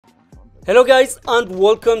Hello guys and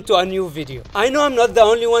welcome to a new video. I know I'm not the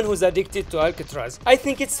only one who's addicted to ALCATRAZ. I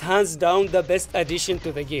think it's hands down the best addition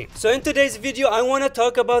to the game. So in today's video I want to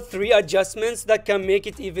talk about 3 adjustments that can make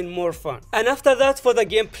it even more fun. And after that, for the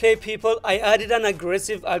gameplay people, I added an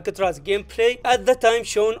aggressive ALCATRAZ gameplay at the time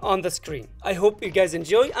shown on the screen. I hope you guys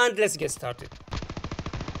enjoy and let's get started.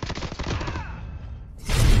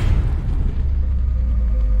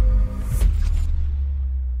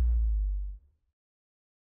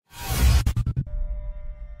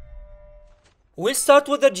 We'll start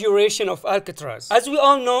with the duration of ALCATRAZ. As we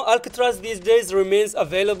all know, ALCATRAZ these days remains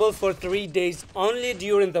available for 3 days only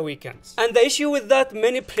during the weekends. And the issue with that,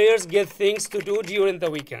 many players get things to do during the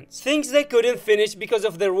weekends. Things they couldn't finish because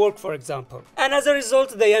of their work, for example. And as a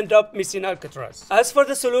result, they end up missing ALCATRAZ. As for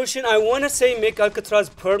the solution, I wanna say make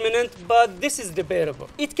ALCATRAZ permanent, but this is debatable.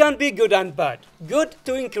 It can be good and bad. Good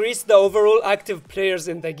to increase the overall active players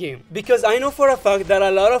in the game. Because I know for a fact that a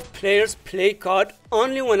lot of players play COD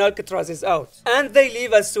only when ALCATRAZ is out, and they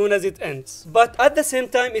leave as soon as it ends. But at the same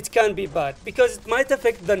time it can be bad, because it might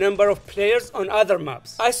affect the number of players on other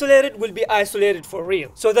maps. Isolated will be isolated for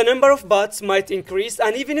real, so the number of bots might increase,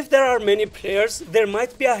 and even if there are many players, there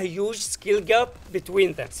might be a huge skill gap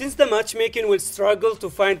between them, since the matchmaking will struggle to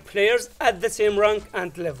find players at the same rank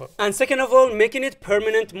and level. And second of all, making it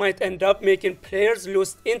permanent might end up making players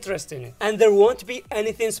lose interest in it, and there won't be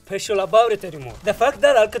anything special about it anymore. The fact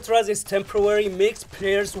that ALCATRAZ is temporary makes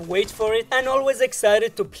players wait for it and always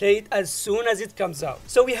excited to play it as soon as it comes out.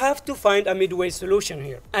 So we have to find a midway solution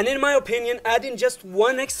here. And in my opinion, adding just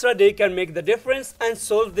 1 extra day can make the difference and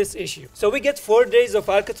solve this issue. So we get 4 days of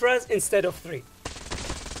ALCATRAZ instead of 3.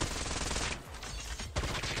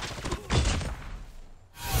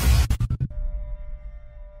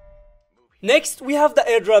 Next, we have the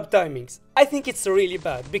airdrop timings. I think it's really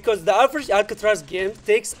bad, because the average ALCATRAZ game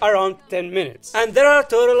takes around 10 minutes. And there are a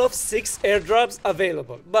total of 6 airdrops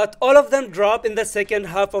available, but all of them drop in the second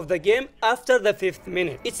half of the game after the 5th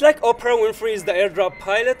minute. It's like Oprah Winfrey is the airdrop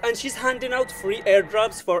pilot and she's handing out free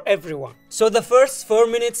airdrops for everyone. So the first 4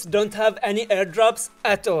 minutes don't have any airdrops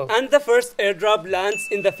at all, and the first airdrop lands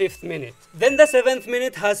in the 5th minute. Then the 7th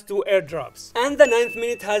minute has 2 airdrops, and the 9th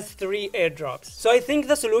minute has 3 airdrops. So I think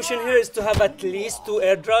the solution here is to have at least 2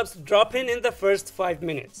 airdrops dropping in the first 5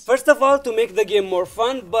 minutes. First of all, to make the game more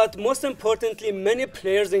fun, but most importantly, many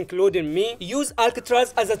players including me use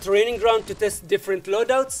ALCATRAZ as a training ground to test different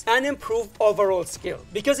loadouts and improve overall skill,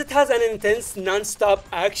 because it has an intense non-stop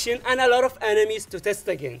action and a lot of enemies to test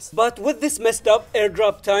against. But with this messed up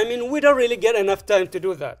airdrop timing, we don't really get enough time to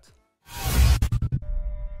do that.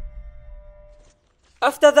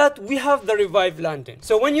 After that, we have the revive landing.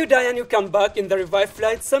 So when you die and you come back in the revive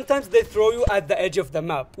flight, sometimes they throw you at the edge of the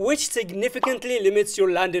map, which significantly limits your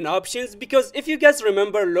landing options, because if you guys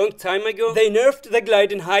remember a long time ago, they nerfed the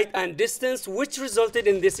gliding height and distance, which resulted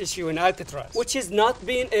in this issue in ALCATRAZ, which is not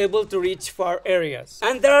being able to reach far areas.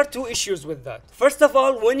 And there are 2 issues with that. First of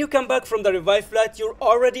all, when you come back from the revive flight, you're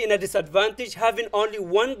already in a disadvantage having only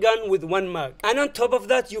 1 gun with 1 mag. And on top of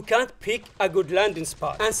that, you can't pick a good landing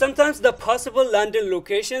spot. And sometimes the possible landing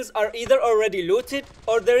locations are either already looted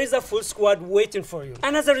or there is a full squad waiting for you,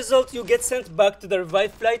 and as a result you get sent back to the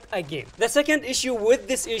revive flight again. The second issue with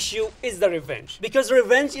this issue is the revenge, because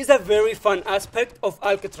revenge is a very fun aspect of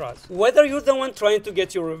ALCATRAZ, whether you're the one trying to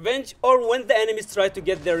get your revenge or when the enemies try to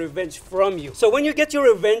get their revenge from you. So when you get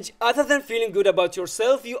your revenge, other than feeling good about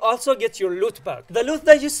yourself, you also get your loot back, the loot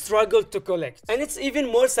that you struggled to collect. And it's even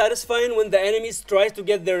more satisfying when the enemies try to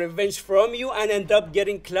get their revenge from you and end up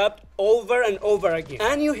getting clapped over and over again,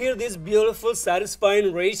 and you hear these beautiful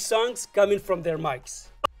satisfying rage songs coming from their mics.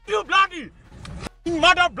 You bloody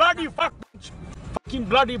mother bloody fucking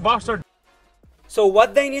bloody bastard. So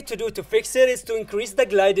what they need to do to fix it is to increase the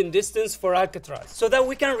gliding distance for ALCATRAZ, so that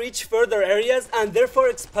we can reach further areas, and therefore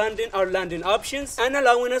expanding our landing options and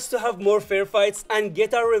allowing us to have more fair fights and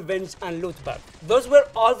get our revenge and loot back. Those were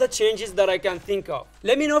all the changes that I can think of.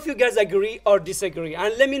 Let me know if you guys agree or disagree,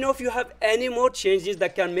 and let me know if you have any more changes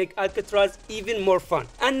that can make ALCATRAZ even more fun.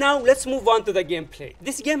 And now let's move on to the gameplay.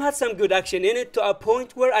 This game had some good action in it, to a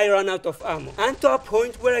point where I ran out of ammo, and to a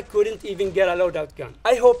point where I couldn't even get a loadout gun.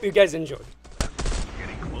 I hope you guys enjoyed.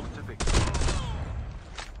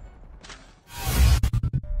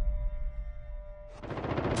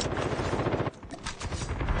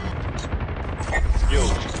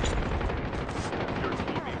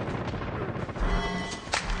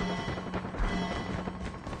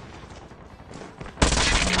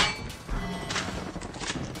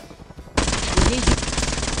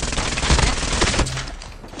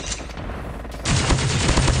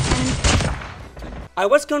 I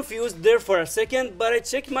was confused there for a second, but I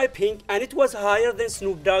checked my ping and it was higher than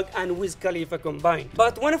Snoop Dogg and Wiz Khalifa combined.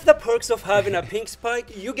 But one of the perks of having a ping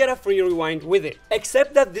spike, you get a free rewind with it.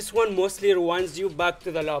 Except that this one mostly rewinds you back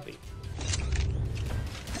to the lobby.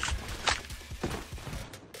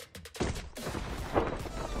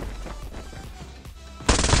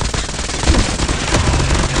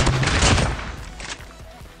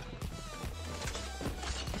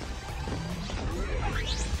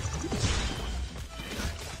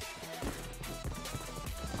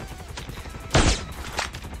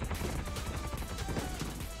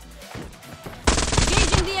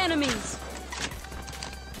 Enemies.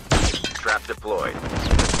 Trap deployed.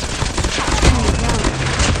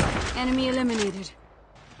 Enemy eliminated.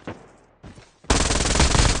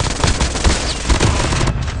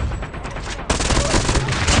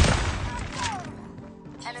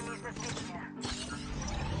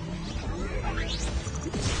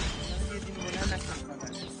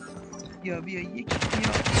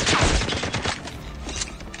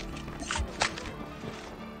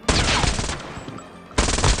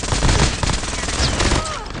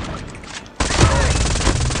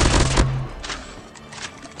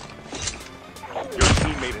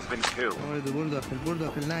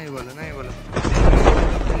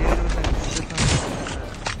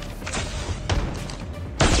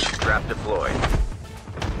 Trap deployed.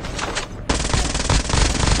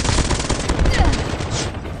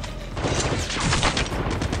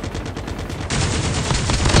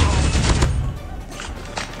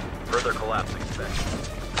 Further collapse expected.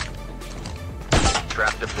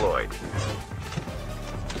 Trap deployed.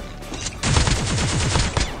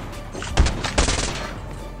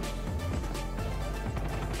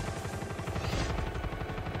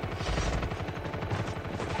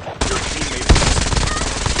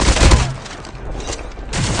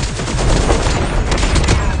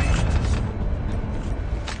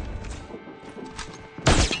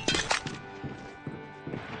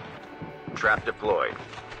 Trap deployed.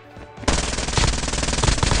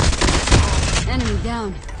 Enemy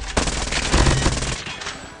down.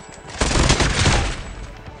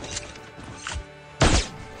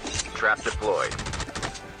 Trap deployed.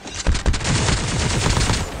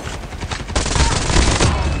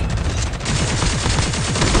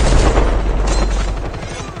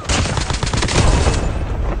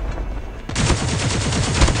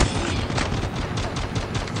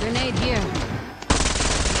 Grenade here.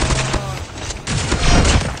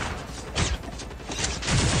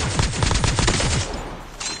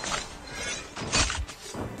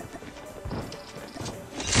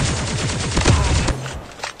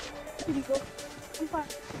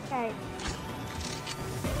 Okay.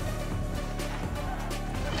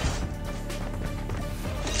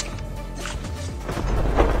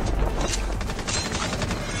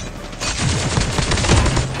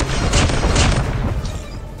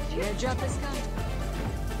 Airdrop is coming.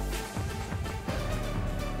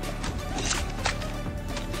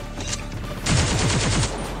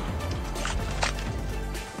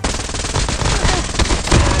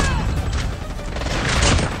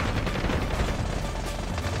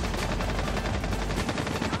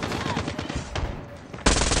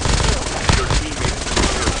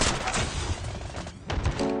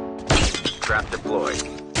 Trap deployed.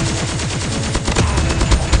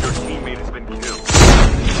 Your teammate has been killed.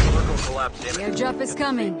 Circle collapse image. Airdrop is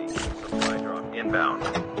coming. Supply drop inbound.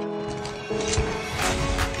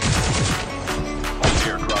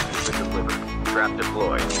 Aircraft has been delivered. Trap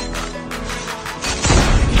deployed.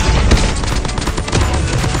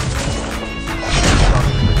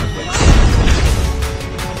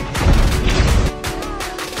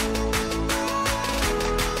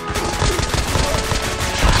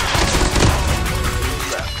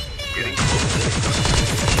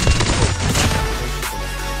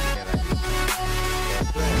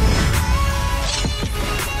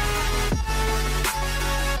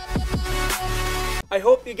 I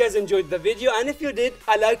hope you guys enjoyed the video, and if you did,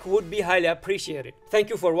 a like would be highly appreciated. Thank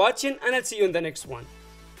you for watching, and I'll see you in the next one.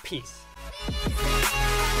 Peace.